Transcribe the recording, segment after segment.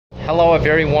Hello, a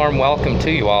very warm welcome to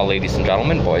you all, ladies and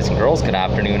gentlemen, boys and girls. Good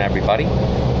afternoon, everybody.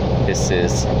 This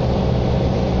is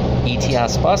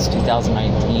ETS bus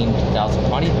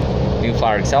 2019-2020 New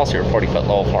Flyer Excelsior 40-foot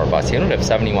low floor bus unit of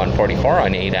 7144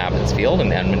 on 8 Abbotsfield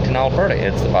in Edmonton, Alberta.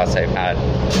 It's the bus I've had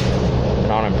been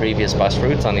on previous bus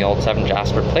routes on the old 7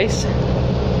 Jasper Place,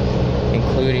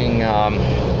 including 9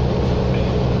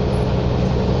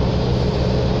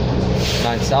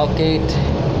 Southgate,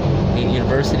 8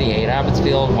 University, 8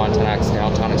 Abbotsfield, 110X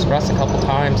Downtown Express a couple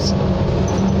times.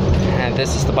 And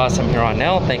this is the bus I'm here on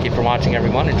now. Thank you for watching,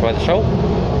 everyone. Enjoy the show.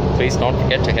 Please don't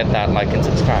forget to hit that like and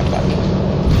subscribe button.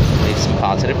 Leave some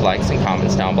positive likes and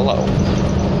comments down below.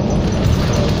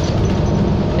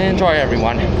 Enjoy,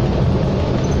 everyone.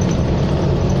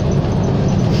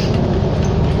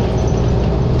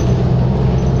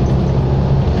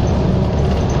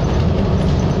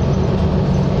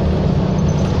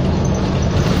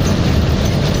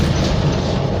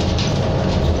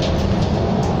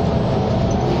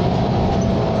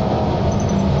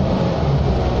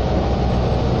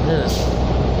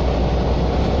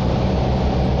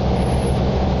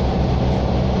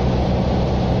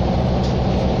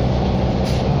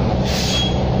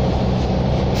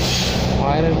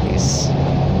 Whyte and peace.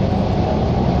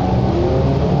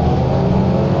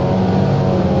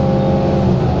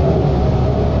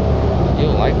 You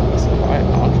like this Whyte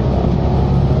country?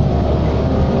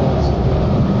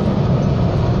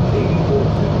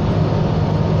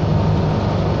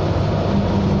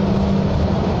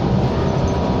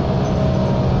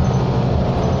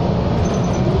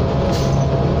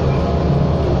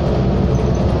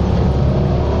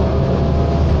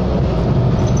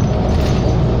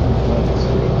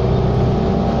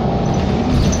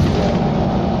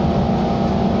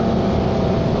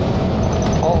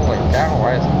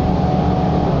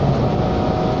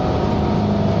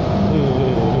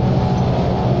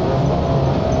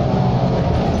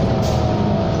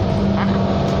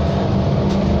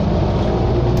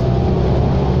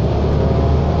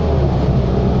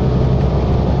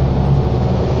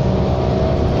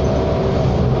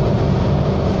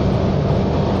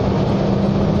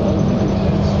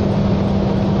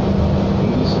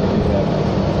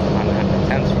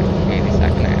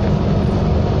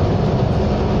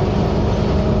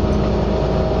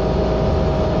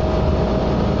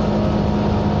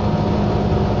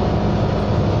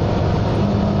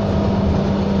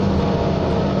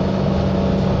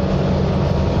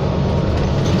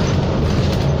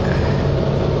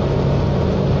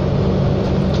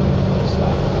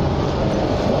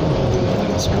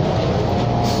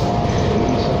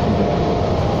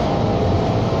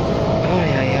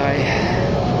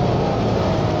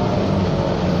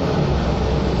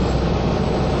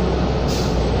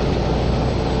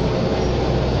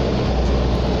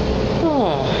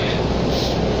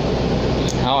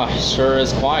 Sure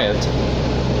is quiet.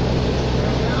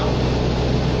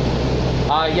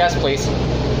 Yes, please.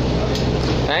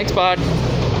 Thanks, bud.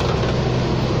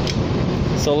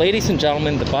 So, ladies and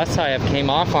gentlemen, the bus I have came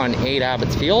off on 8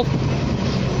 Abbotsfield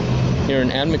here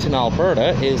in Edmonton,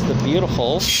 Alberta, is the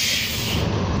beautiful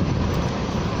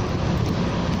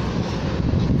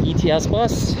ETS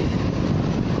bus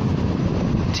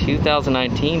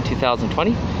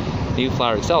 2019-2020 New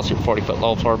Flyer Excelsior 40-foot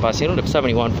low floor bus unit of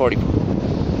 7144.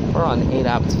 We're on 8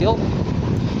 Abbotsfield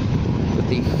with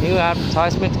the new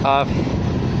advertisement of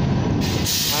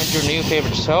Find Your New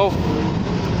Favorite Show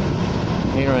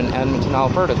here in Edmonton,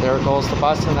 Alberta. There goes the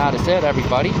bus, and that is it,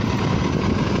 everybody.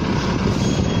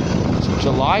 It's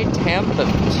July 10th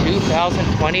of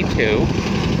 2022.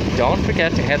 Don't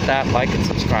forget to hit that like and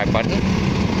subscribe button.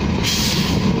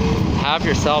 Have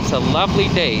yourselves a lovely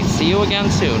day. See you again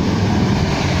soon.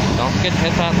 Don't forget to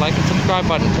hit that like and subscribe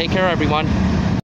button. Take care, everyone.